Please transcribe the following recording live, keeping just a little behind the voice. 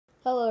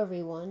Hello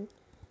everyone,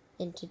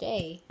 and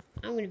today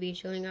I'm going to be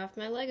showing off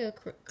my Lego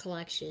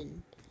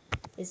collection.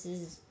 This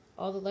is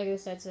all the Lego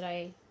sets that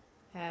I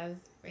have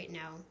right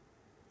now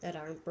that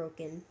aren't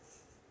broken.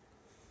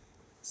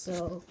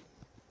 So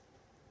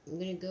I'm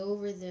going to go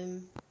over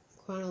them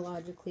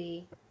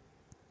chronologically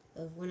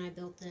of when I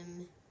built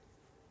them.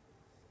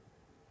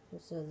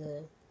 So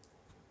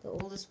the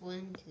oldest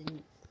one to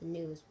the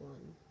newest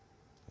one.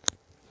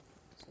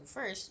 So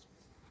first,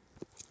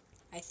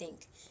 I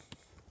think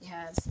we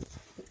have the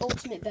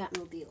Ultimate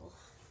Batmobile.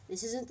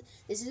 This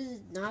is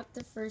not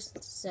the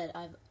first set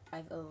I've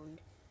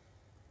owned.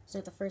 It's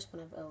not the first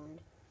one I've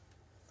owned,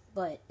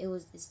 but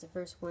it's the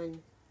first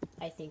one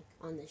I think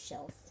on the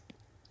shelf.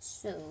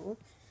 So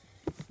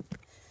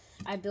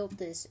I built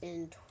this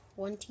in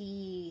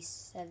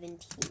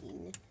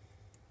 2017,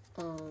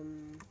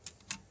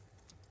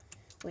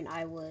 when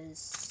I was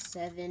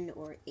 7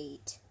 or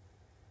 8.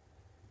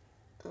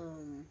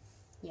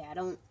 Yeah,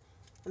 I'm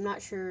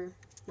not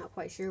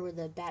quite sure where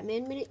the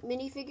Batman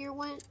minifigure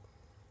went,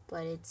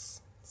 but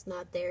it's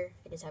not there.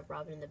 I just have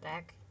Robin in the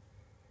back,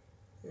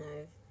 and I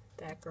have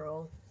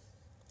Batgirl,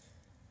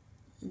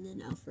 and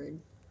then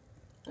Alfred.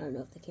 I don't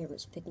know if the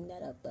camera's picking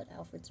that up, but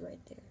Alfred's right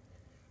there.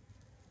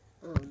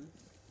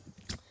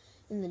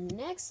 And the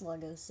next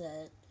Lego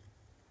set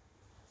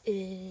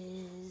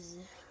is,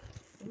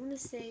 I want to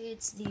say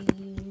it's the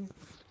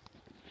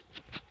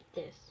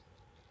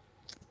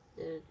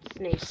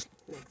snake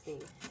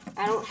thing.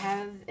 I don't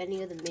have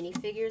any of the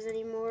minifigures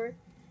anymore.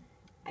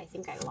 I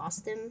think I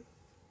lost them,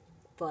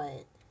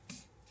 but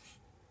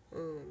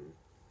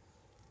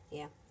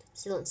yeah,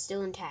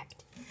 still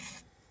intact.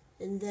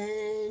 And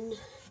then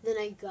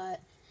I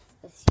got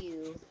a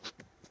few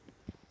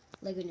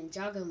Lego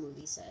Ninjago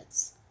movie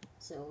sets.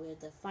 So we have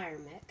the Fire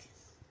Mech.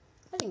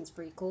 I think it's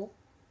pretty cool.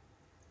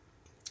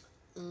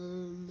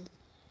 Then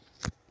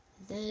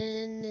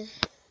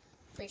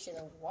pretty sure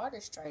the Water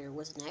Strider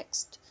was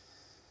next,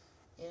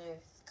 and I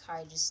have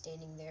Kai just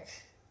standing there.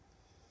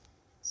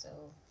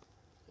 So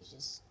he's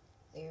just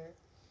there.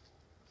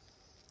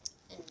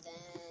 And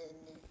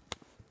then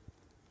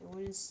I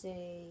want to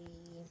say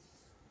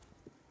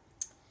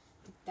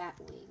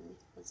Batwing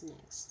was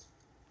next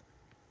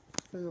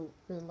from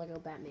the Lego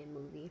Batman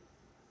movie.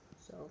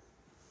 So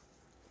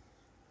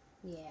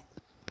yeah,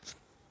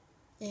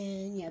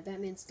 and yeah,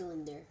 Batman's still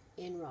in there,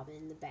 and Robin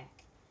in the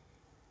back.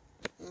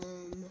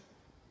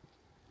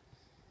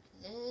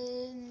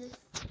 Then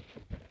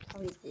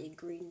probably the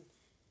Green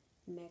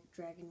Mech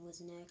Dragon was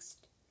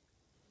next,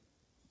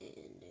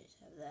 and I just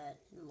have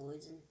that, and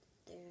Lloyd's in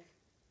there.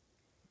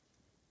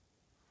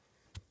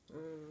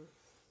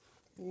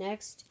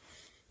 Next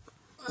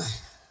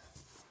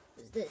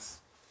is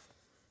this.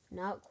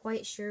 Not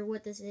quite sure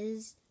what this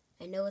is.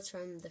 I know it's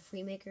from the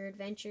Freemaker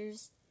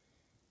Adventures,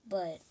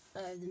 but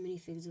I have the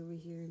minifigs over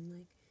here, and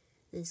like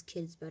this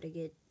kid's about to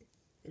get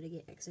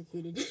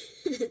executed.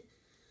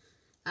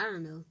 I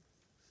don't know,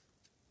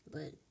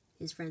 but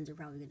his friends are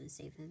probably gonna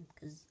save him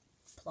because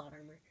plot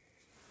armor.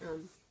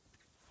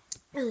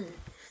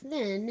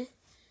 Then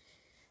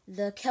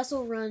the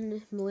Kessel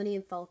Run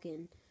Millennium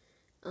Falcon.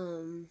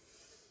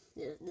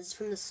 Yeah, this is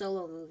from the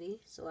Solo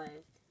movie, so I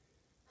have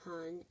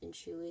Han and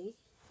Chewie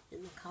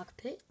in the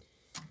cockpit.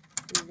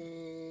 And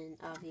then,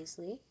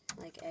 obviously,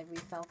 like every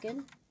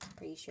Falcon,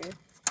 pretty sure,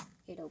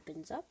 it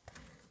opens up.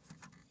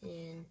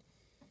 And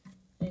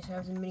I just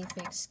have the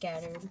minifigs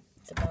scattered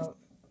about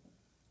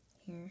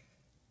here.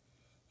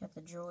 Got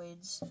the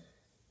droids.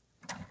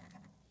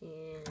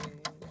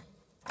 And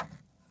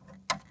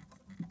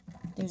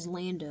there's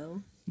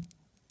Lando.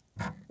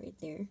 Right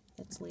there.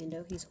 That's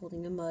Lando. He's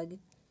holding a mug.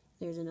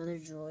 There's another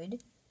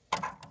droid.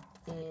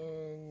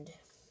 And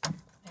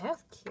I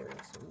have Kira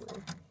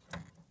somewhere.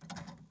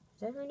 Is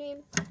that her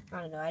name?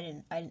 I don't know. I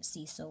didn't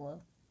see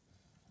Solo.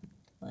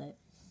 But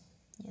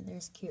yeah,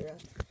 there's Kira.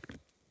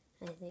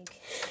 I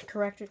think.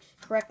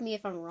 Correct me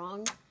if I'm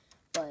wrong,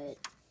 but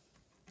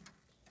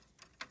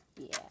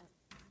yeah.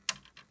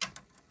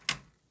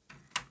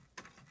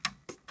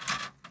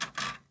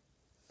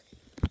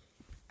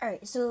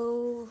 Alright,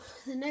 so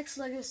the next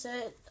Lego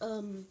set,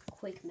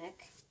 Quake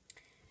Mech.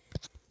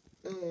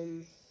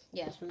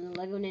 Yeah, it's from the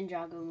Lego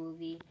Ninjago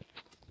movie.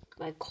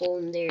 I have Cole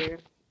in there.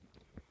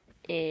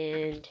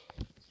 And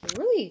a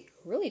really,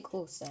 really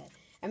cool set.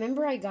 I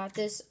remember I got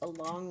this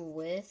along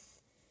with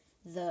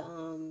the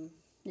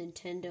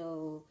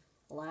Nintendo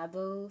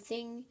Labo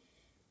thing.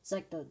 It's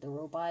like the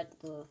robot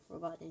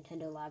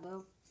Nintendo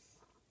Labo.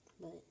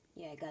 But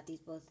yeah, I got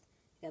both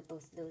of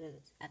those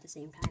at the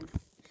same time.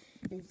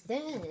 And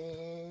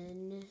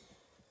then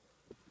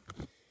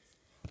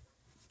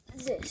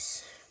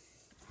this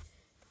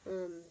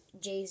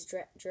Jay's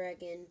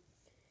Dragon.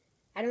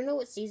 I don't know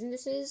what season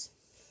this is.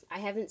 I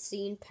haven't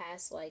seen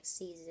past like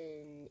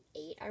season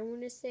 8, I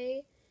want to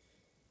say.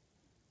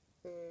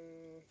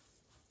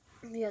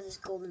 Yeah, this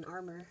golden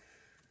armor.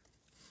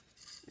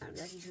 Not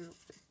exactly sure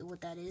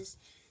what that is.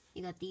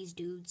 You got these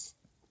dudes.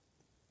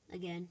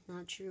 Again,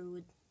 not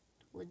sure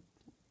what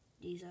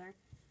these are.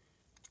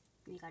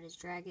 You got his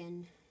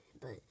dragon,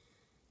 but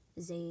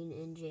Zane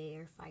and Jay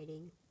are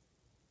fighting.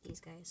 these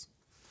guys.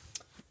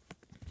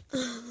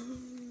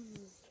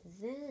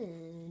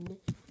 Then,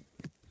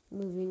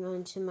 moving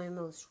on to my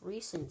most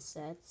recent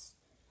sets,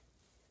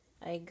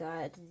 I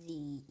got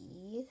the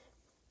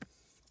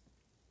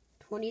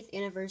 20th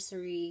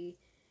anniversary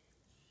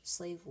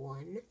Slave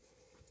 1.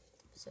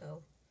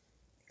 So,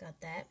 got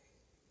that.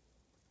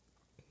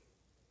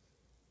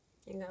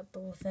 I got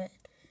Boba Fett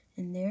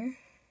in there.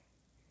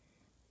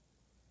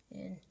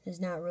 And there's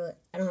not really,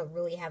 I don't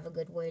really have a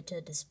good way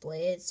to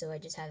display it, so I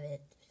just have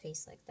it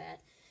faced like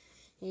that.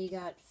 And you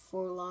got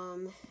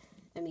Forlom,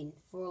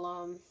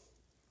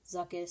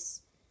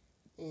 Zuckuss,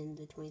 and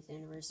the 20th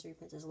anniversary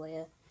Princess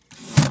Leia.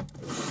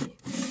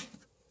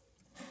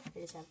 I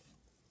just have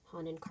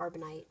Han and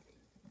Carbonite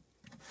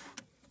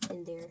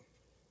in there.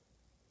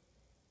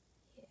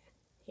 Yeah,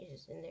 he's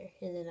just in there.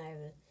 And then I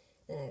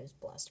have his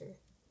blaster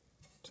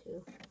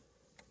too.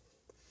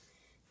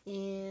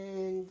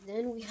 And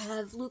then we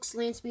have Luke's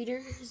Land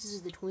Speeder. This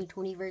is the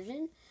 2020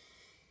 version.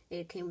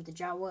 It came with the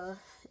Jawa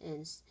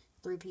and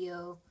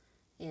 3PO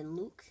and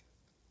Luke.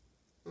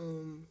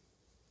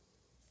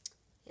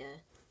 Yeah,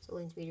 so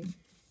Land Speeder.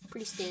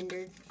 Pretty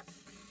standard.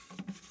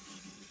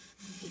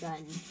 We've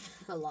gotten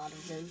a lot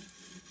of them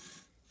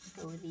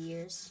over the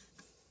years.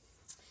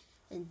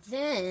 And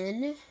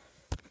then,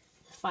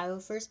 the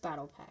 501st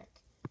Battle Pack.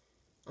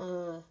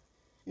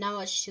 Not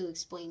much to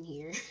explain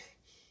here.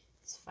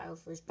 It's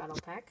 501st Battle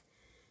Pack.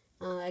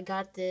 I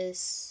got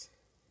this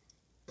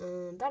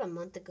about a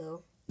month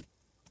ago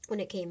when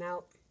it came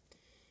out.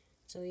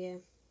 So yeah,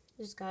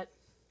 I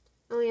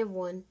only have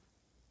one.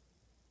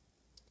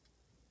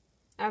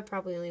 I would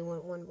probably only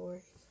want one more,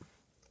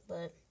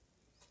 but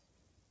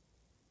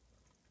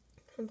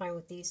I'm fine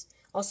with these.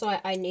 Also,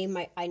 I named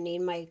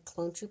my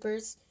clone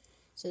troopers.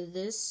 So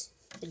the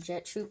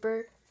Jet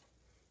Trooper,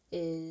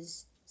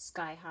 is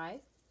Sky High.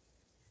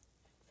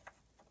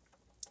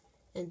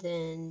 And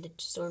then the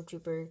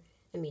Stormtrooper,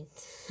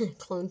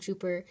 Clone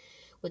Trooper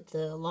with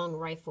the long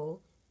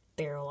rifle,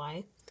 Barrel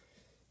Eye.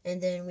 And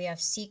then we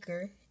have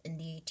Seeker and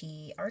the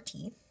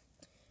AT-RT.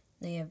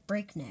 They have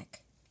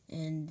Breakneck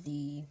and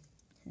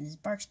this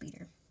Bark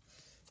Speeder.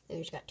 And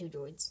we just got 2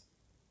 droids.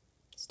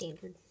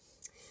 Standard.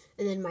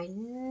 And then my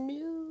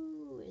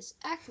newest,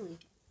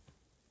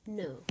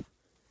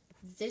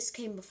 this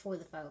came before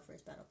the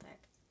 501st Battle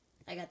Pack.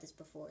 I got this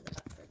before the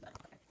 501st Battle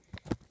Pack.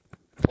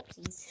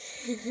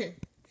 Oopsies.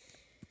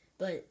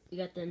 But you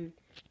got the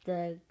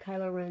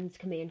Kylo Ren's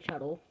command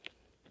shuttle,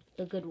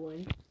 the good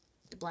one,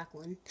 the black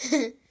one.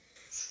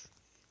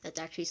 That's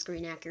actually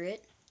screen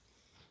accurate.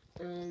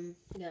 You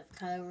got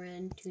Kylo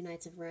Ren, 2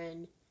 Knights of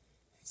Ren,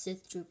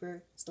 Sith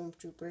Trooper,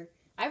 Stormtrooper.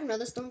 I have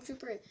another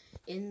Stormtrooper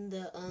in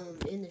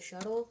the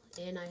shuttle,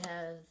 and I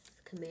have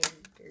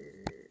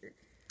Commander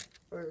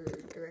or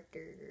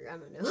Director. I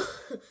don't know.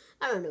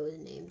 I don't know his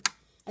name.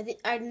 No.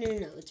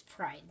 It's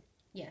Pride.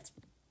 Yeah, it's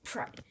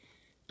Pride.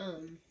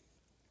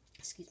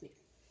 Excuse me.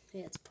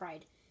 Yeah, it's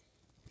Pride.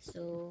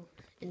 So,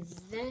 and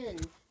then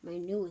my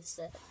newest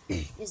set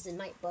is the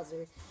Night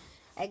Buzzard.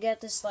 I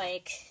got this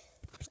like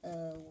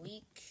a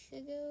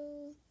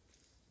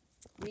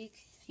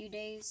few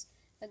days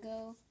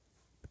ago,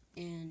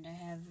 and I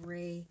have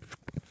Rey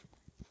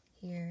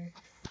here.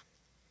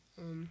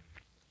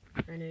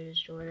 Trying to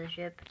destroy the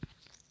ship.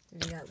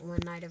 And I got 1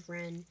 Knight of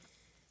Ren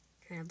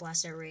trying to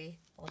blast at Rey,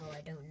 although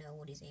I don't know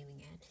what he's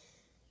aiming at.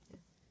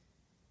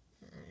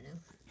 I don't know.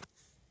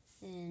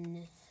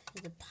 And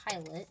the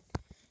pilot,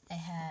 I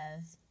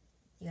have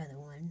the other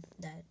one.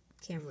 The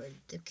camera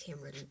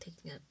isn't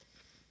picking up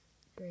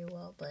very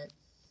well, but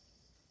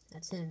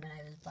that's him, and I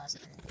have his blaster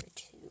in here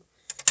too.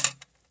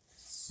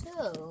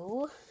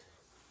 So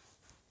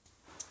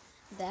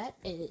that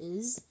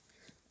is.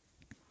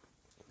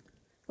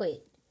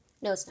 Wait,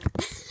 no, it's not.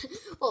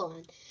 Hold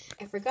on,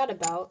 I forgot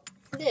about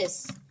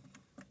this.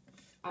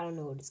 I don't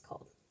know what it's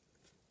called.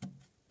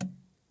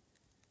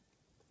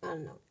 I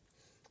don't know,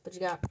 but you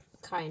got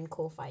Kai and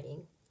Cole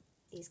fighting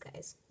these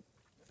guys.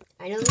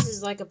 I know this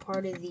is like a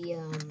part of the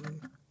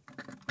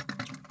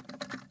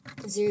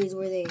series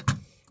where they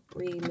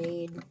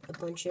remade a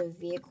bunch of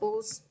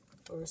vehicles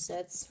or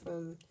sets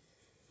from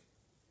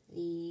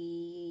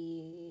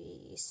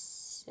the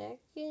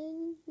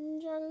second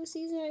Ninjago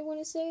season, I want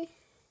to say.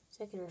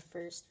 Second or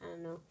first, I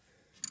don't know.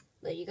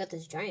 But you got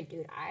this giant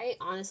dude. I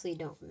honestly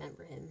don't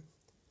remember him.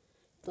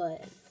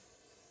 But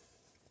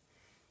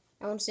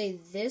I want to say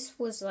this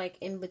was like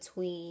in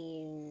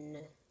between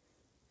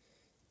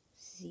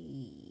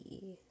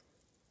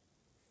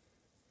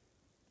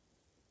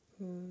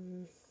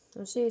I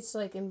would say it's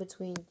like in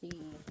between the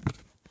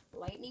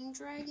Lightning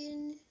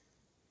Dragon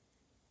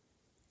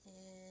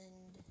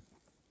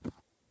and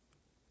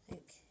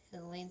like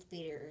the Land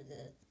Speeder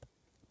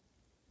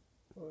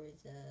or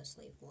the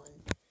Slave 1.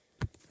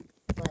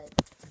 But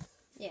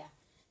yeah,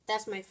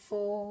 that's my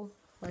full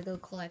Lego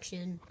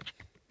collection.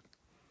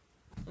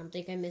 I don't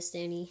think I missed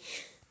any.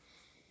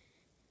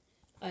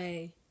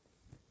 I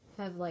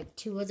have like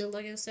 2 other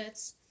Lego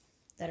sets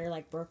that are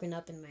like broken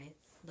up in my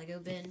Lego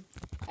bin.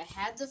 I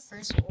had the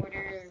first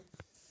order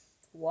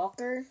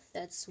walker.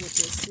 That's what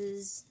this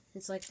is.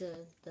 It's like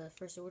the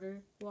first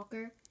order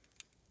walker.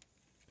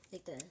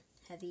 Like the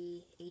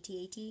heavy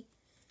AT-AT.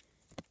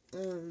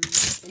 And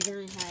then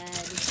I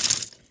had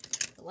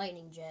the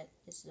lightning jet.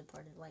 This is a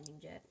part of the lightning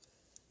jet.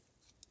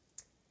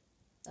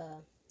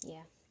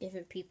 Yeah,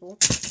 different people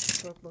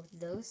broke both of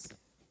those.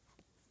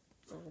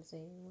 I don't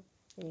say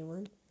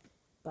anyone,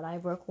 but I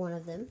broke one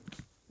of them.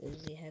 This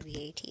is the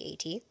heavy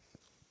AT-AT.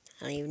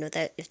 I don't even know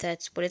if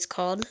that's what it's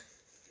called,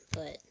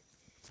 but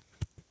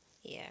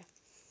yeah.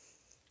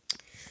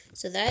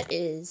 So that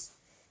is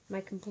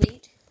my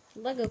complete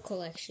Lego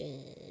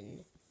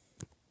collection.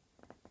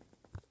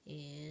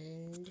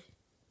 And